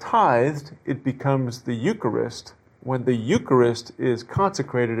is tithed, it becomes the Eucharist. When the Eucharist is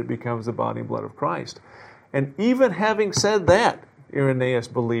consecrated, it becomes the body and blood of Christ. And even having said that, Irenaeus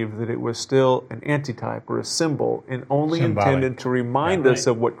believed that it was still an antitype or a symbol and only Symbolic. intended to remind us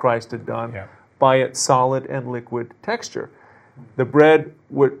of what Christ had done by its solid and liquid texture. The bread,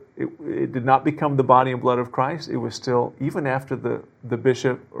 it did not become the body and blood of Christ. It was still, even after the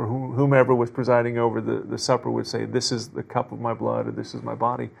bishop or whomever was presiding over the supper would say, this is the cup of my blood or this is my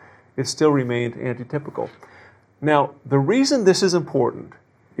body, it still remained antitypical. Now, the reason this is important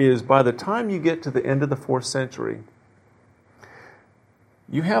is by the time you get to the end of the 4th century,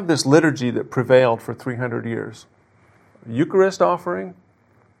 you have this liturgy that prevailed for 300 years. Eucharist offering,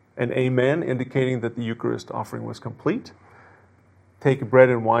 an amen indicating that the Eucharist offering was complete. Take bread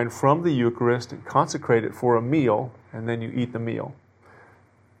and wine from the Eucharist and consecrate it for a meal, and then you eat the meal.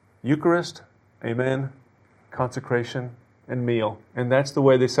 Eucharist, amen, consecration, and meal. And that's the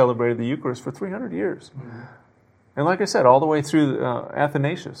way they celebrated the Eucharist for 300 years. Mm-hmm. And like I said, all the way through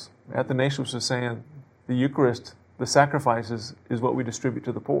Athanasius. Athanasius was saying the Eucharist, the sacrifices, is what we distribute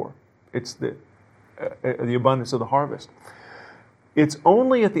to the poor. It's the abundance of the harvest. It's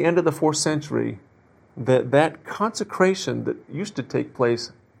only at the end of the 4th century that consecration that used to take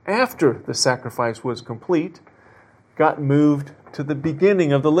place after the sacrifice was complete got moved to the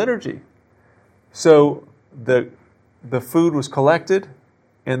beginning of the liturgy. So the food was collected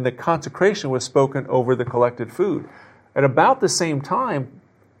and the consecration was spoken over the collected food. At about the same time,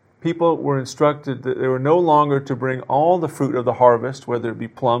 people were instructed that they were no longer to bring all the fruit of the harvest, whether it be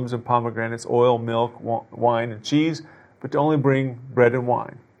plums and pomegranates, oil, milk, wine, and cheese, but to only bring bread and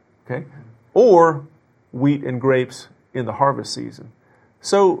wine, okay? Or wheat and grapes in the harvest season.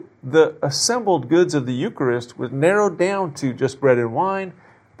 So the assembled goods of the Eucharist was narrowed down to just bread and wine.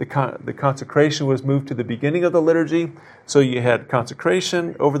 The consecration was moved to the beginning of the liturgy. So you had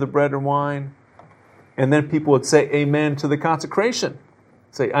consecration over the bread and wine, and then people would say amen to the consecration.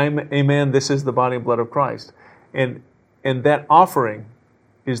 Say, amen, this is the body and blood of Christ. And that offering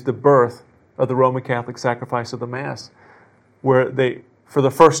is the birth of the Roman Catholic sacrifice of the Mass, where they, for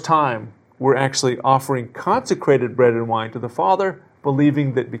the first time, were actually offering consecrated bread and wine to the Father,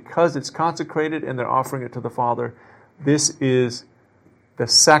 believing that because it's consecrated and they're offering it to the Father, this is the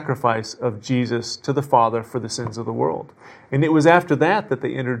sacrifice of Jesus to the Father for the sins of the world. And it was after that that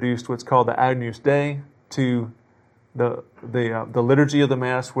they introduced what's called the Agnus Dei to the liturgy of the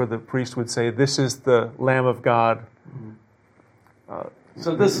Mass, where the priest would say, this is the Lamb of God.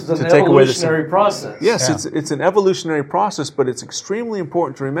 So this is an evolutionary process. Yes, yeah. It's an evolutionary process, but it's extremely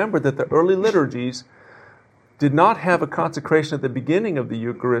important to remember that the early liturgies did not have a consecration at the beginning of the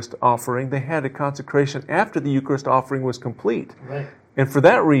Eucharist offering. They had a consecration after the Eucharist offering was complete. Right. And for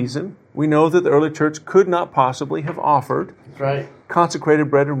that reason, we know that the early church could not possibly have offered consecrated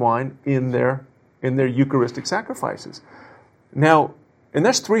bread and wine in their Eucharistic sacrifices. Now, and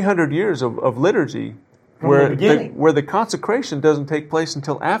that's 300 years of liturgy where the consecration doesn't take place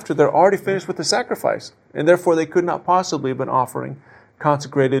until after they're already finished with the sacrifice. And therefore, they could not possibly have been offering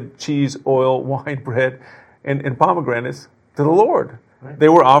consecrated cheese, oil, wine, bread, and pomegranates to the Lord. Right. They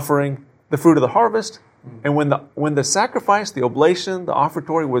were offering the fruit of the harvest. And when the sacrifice, the oblation, the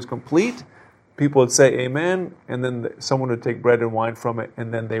offertory was complete, people would say amen, and then someone would take bread and wine from it,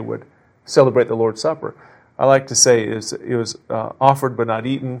 and then they would celebrate the Lord's Supper. I like to say it was offered but not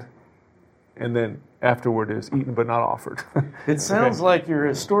eaten, and then afterward is eaten but not offered. It sounds like you're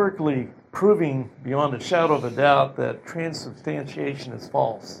historically proving beyond a shadow of a doubt that transubstantiation is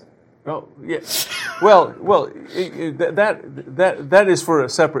false. Oh, yes. Well, that is for a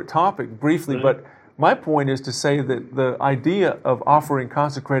separate topic, briefly. Right. But my point is to say that the idea of offering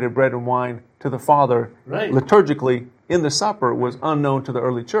consecrated bread and wine to the Father Right. liturgically in the supper was unknown to the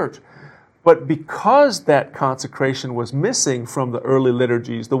early church. But because that consecration was missing from the early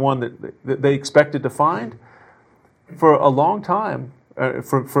liturgies, the one that they expected to find, for a long time,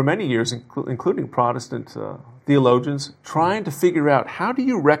 for many years, including Protestant theologians, trying to figure out how do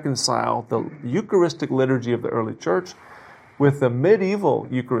you reconcile the Eucharistic liturgy of the early church with the medieval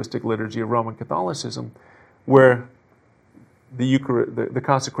Eucharistic liturgy of Roman Catholicism, where the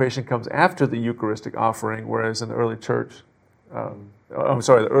consecration comes after the Eucharistic offering, whereas in the early church,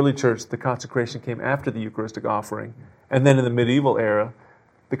 the early church, the consecration came after the Eucharistic offering, and then in the medieval era,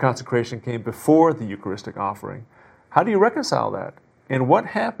 the consecration came before the Eucharistic offering. How do you reconcile that? And what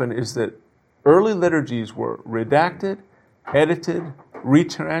happened is that early liturgies were redacted, edited,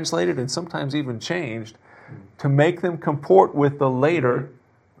 retranslated, and sometimes even changed to make them comport with the later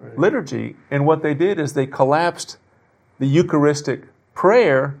liturgy. And what they did is they collapsed the Eucharistic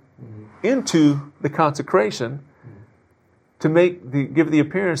prayer into the consecration to give the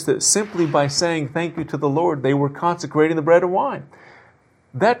appearance that simply by saying thank you to the Lord, they were consecrating the bread and wine.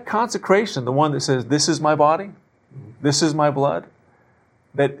 That consecration, the one that says, this is my body, this is my blood,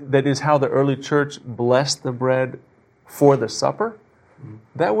 that is how the early church blessed the bread for the supper,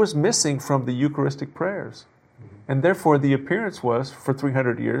 that was missing from the Eucharistic prayers. And therefore the appearance was, for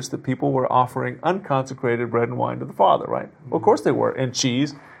 300 years, that people were offering unconsecrated bread and wine to the Father, right? Well, of course they were, and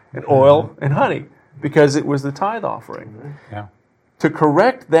cheese, and oil, and honey, because it was the tithe offering. Yeah. To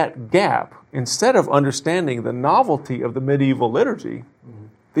correct that gap, instead of understanding the novelty of the medieval liturgy,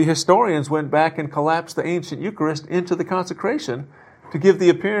 the historians went back and collapsed the ancient Eucharist into the consecration to give the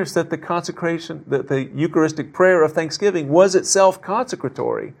appearance that the consecration, that the Eucharistic prayer of thanksgiving was itself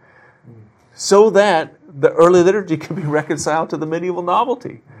consecratory, so that the early liturgy can be reconciled to the medieval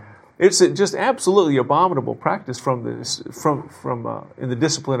novelty. It's just absolutely abominable practice from in the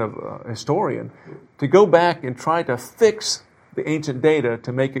discipline of a historian to go back and try to fix the ancient data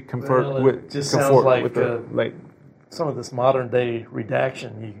to make it conform with the late. Some of this modern day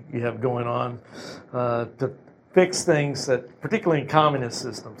redaction you have going on to fix things that, particularly in communist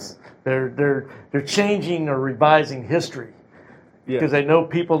systems, they're changing or revising history. Because they know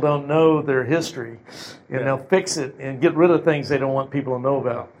people don't know their history, and they'll fix it and get rid of things they don't want people to know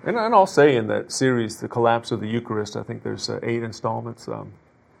about. And I'll say in that series, The Collapse of the Eucharist, I think there's 8 installments.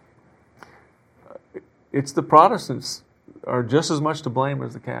 It's the Protestants are just as much to blame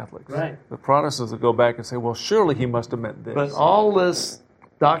as the Catholics. Right. The Protestants will go back and say, well, surely he must have meant this. But all this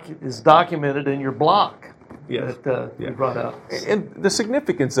is documented in your block. Yes. That you brought out. And the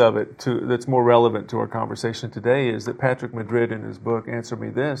significance of it that's more relevant to our conversation today is that Patrick Madrid in his book, Answer Me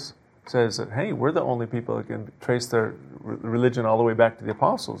This, says that, hey, we're the only people that can trace their religion all the way back to the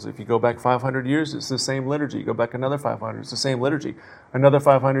apostles. If you go back 500 years, it's the same liturgy. You go back another 500, it's the same liturgy. Another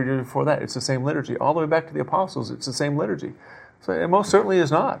 500 years before that, it's the same liturgy. All the way back to the apostles, it's the same liturgy. So it most certainly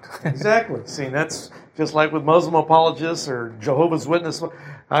is not. Exactly. See, that's just like with Muslim apologists or Jehovah's Witnesses.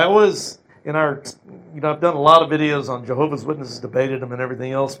 I always... I've done a lot of videos on Jehovah's Witnesses, debated them and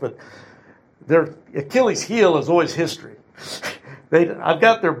everything else, but their Achilles' heel is always history. I've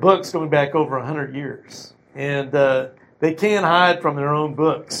got their books going back over 100 years, and they can't hide from their own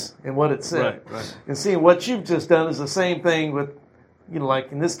books and what it said. Right. And seeing what you've just done is the same thing with,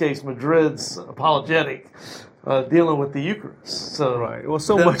 like in this case, Madrid's apologetic, dealing with the Eucharist. So right. Well,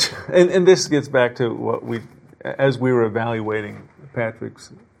 so much, and this gets back to what as we were evaluating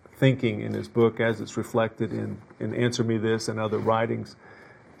Patrick's thinking in his book as it's reflected in Answer Me This and other writings,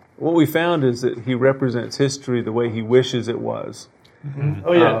 what we found is that he represents history the way he wishes it was. Mm-hmm.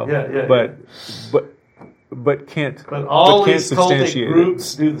 Oh yeah. But can't. But all can't these cultic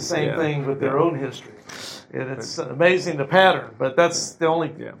groups it. do the same thing with their own history, and it's amazing the pattern. But that's the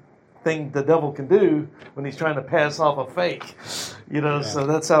only thing the devil can do when he's trying to pass off a fake. So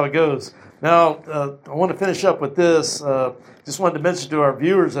that's how it goes. Now I want to finish up with this. Just wanted to mention to our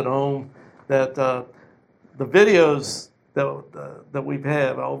viewers at home that the videos that we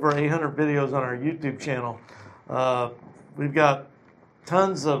have, over 800 videos on our YouTube channel, we've got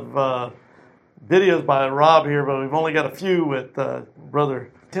tons of videos by Rob here, but we've only got a few with Brother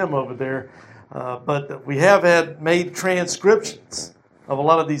Tim over there. But we have made transcriptions of a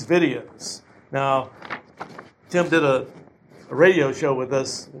lot of these videos. Now, Tim did a radio show with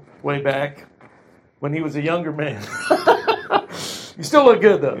us way back when he was a younger man. You still look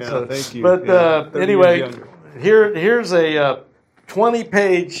good, though. Yeah, thank you. But anyway, here's a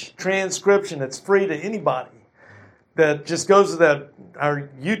 20-page transcription. It's free to anybody. That just goes to our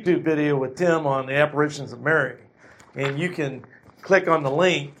YouTube video with Tim on the apparitions of Mary. And you can click on the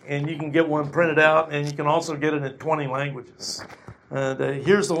link and you can get one printed out, and you can also get it in 20 languages.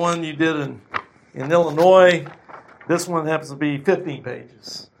 Here's the one you did in Illinois. This one happens to be 15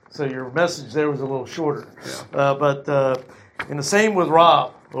 pages. So your message there was a little shorter. Yeah. And the same with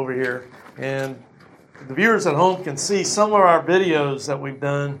Rob over here. And the viewers at home can see some of our videos that we've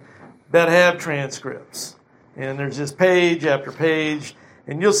done that have transcripts. And there's just page after page.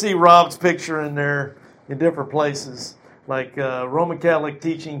 And you'll see Rob's picture in there in different places. Like Roman Catholic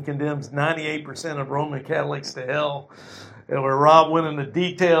teaching condemns 98% of Roman Catholics to hell. And where Rob went into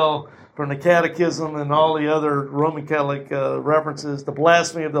detail from the Catechism and all the other Roman Catholic references. The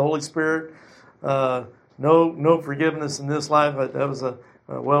blasphemy of the Holy Spirit. No forgiveness in this life. That was a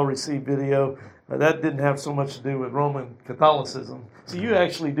well-received video. That didn't have so much to do with Roman Catholicism. So you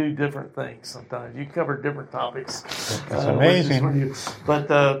actually do different things sometimes. You cover different topics. That's amazing.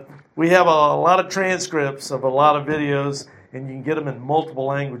 But we have a lot of transcripts of a lot of videos, and you can get them in multiple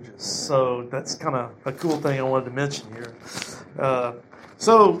languages. So that's kind of a cool thing I wanted to mention here.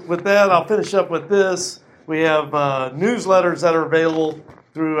 So with that, I'll finish up with this. We have newsletters that are available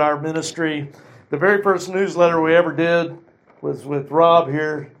through our ministry. The very first newsletter we ever did was with Rob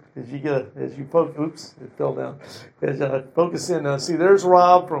here. As you focus, it fell down. As I focus in, see, there's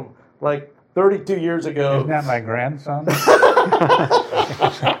Rob from like 32 years ago. Isn't that my grandson?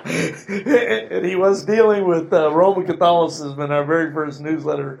 And he was dealing with Roman Catholicism in our very first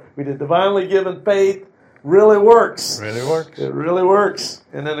newsletter. We did Divinely Given Faith. Really works. Really works. It really works.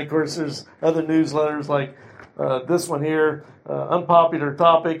 And then, of course, there's other newsletters like this one here, Unpopular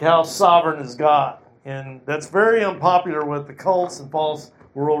Topic, How Sovereign is God? And that's very unpopular with the cults and false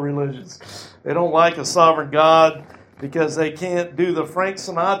world religions. They don't like a sovereign God because they can't do the Frank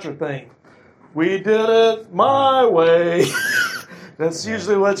Sinatra thing. We did it my way. That's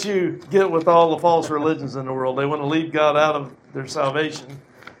usually what you get with all the false religions in the world. They want to leave God out of their salvation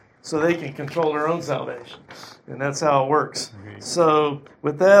so they can control their own salvation. And that's how it works. So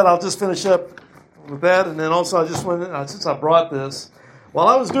with that, I'll just finish up with that. And then also I just wanted, since I brought this, while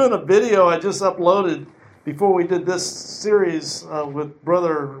I was doing a video I just uploaded before we did this series with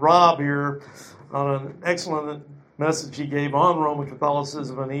Brother Rob here on an excellent message he gave on Roman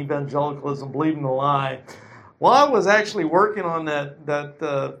Catholicism and evangelicalism, believing the lie. While I was actually working on that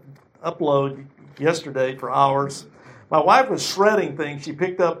upload yesterday for hours, my wife was shredding things she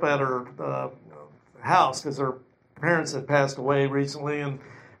picked up at her house because her parents had passed away recently, and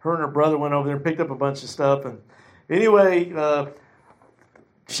her and her brother went over there and picked up a bunch of stuff. And anyway,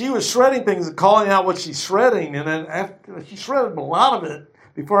 she was shredding things and calling out what she's shredding, and then after she shredded a lot of it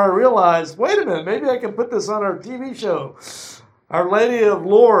before I realized, wait a minute, maybe I can put this on our TV show. Our Lady of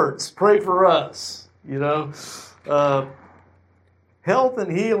Lourdes, pray for us. Health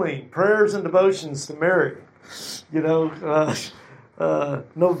and healing, prayers and devotions to Mary.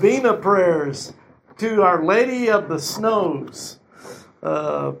 Novena prayers to Our Lady of the Snows.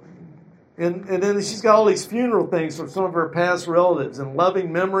 And then she's got all these funeral things from some of her past relatives and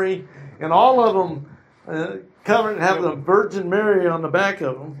loving memory, and all of them covered have the Virgin Mary on the back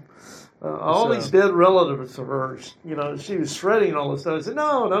of them. All these dead relatives of hers. She was shredding all this stuff. I said,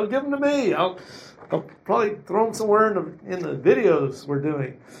 no, give them to me. I'll probably throw them somewhere in the videos we're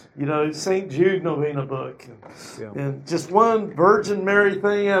doing. St. Jude Novena book. And just one Virgin Mary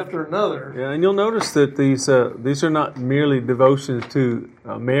thing after another. Yeah, and you'll notice that these are not merely devotions to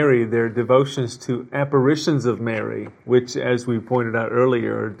Mary, they're devotions to apparitions of Mary, which, as we pointed out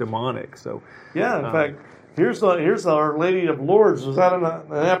earlier, are demonic. So, yeah, in fact, here's Our Lady of Lourdes. Was that an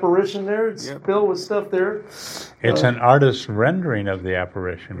apparition there? It's filled with stuff there. It's an artist's rendering of the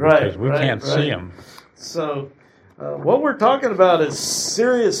apparition because we can't see them. So what we're talking about is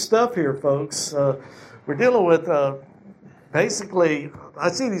serious stuff here, folks. We're dealing with basically, I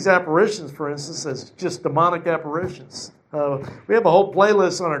see these apparitions, for instance, as just demonic apparitions. We have a whole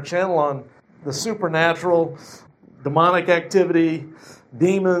playlist on our channel on the supernatural, demonic activity,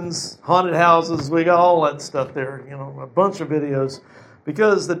 demons, haunted houses. We got all that stuff there, a bunch of videos,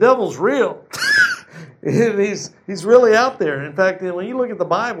 because the devil's real. He's really out there. In fact, when you look at the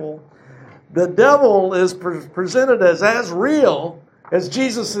Bible, the devil is presented as real as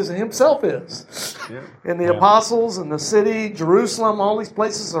Jesus himself is. Yeah. And the apostles and the city, Jerusalem, all these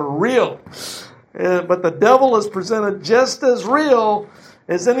places are real. But the devil is presented just as real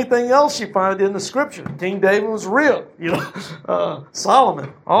as anything else you find in the Scripture. King David was real,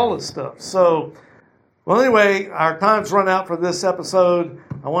 Solomon, all this stuff. So, anyway, our time's run out for this episode.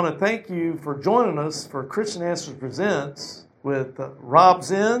 I want to thank you for joining us for Christian Answers Presents. with Rob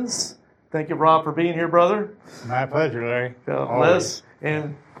Zins. Thank you, Rob, for being here, brother. My pleasure, Larry. God bless.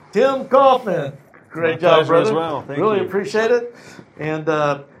 And Tim Kaufman. Great job, brother. As well. Thank really you. appreciate it. And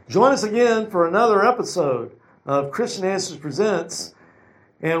join us again for another episode of Christian Answers Presents.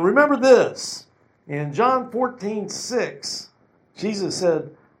 And remember this, in John 14:6, Jesus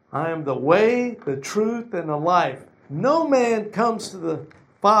said, I am the way, the truth, and the life. No man comes to the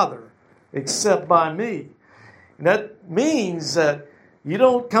Father except by me. And that means that you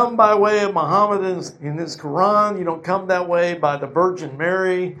don't come by way of Muhammad in his Quran. You don't come that way by the Virgin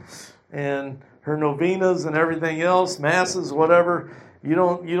Mary and her novenas and everything else, masses, whatever. You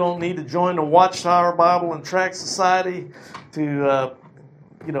don't need to join the Watchtower Bible and Tract Society to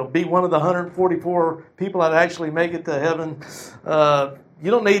be one of the 144 people that actually make it to heaven.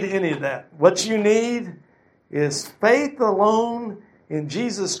 You don't need any of that. What you need is faith alone in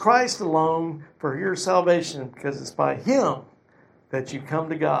Jesus Christ alone for your salvation, because it's by Him that you come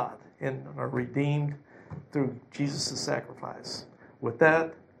to God and are redeemed through Jesus' sacrifice. With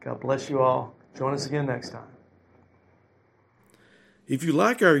that, God bless you all. Join us again next time. If you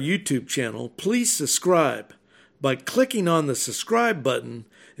like our YouTube channel, please subscribe by clicking on the subscribe button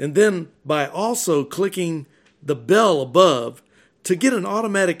and then by also clicking the bell above to get an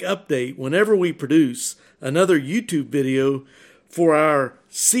automatic update whenever we produce another YouTube video for our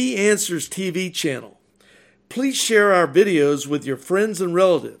See Answers TV channel. Please share our videos with your friends and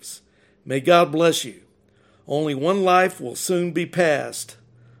relatives. May God bless you. Only one life will soon be passed.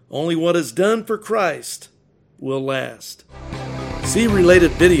 Only what is done for Christ will last. See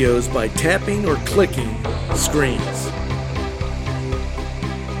related videos by tapping or clicking screens.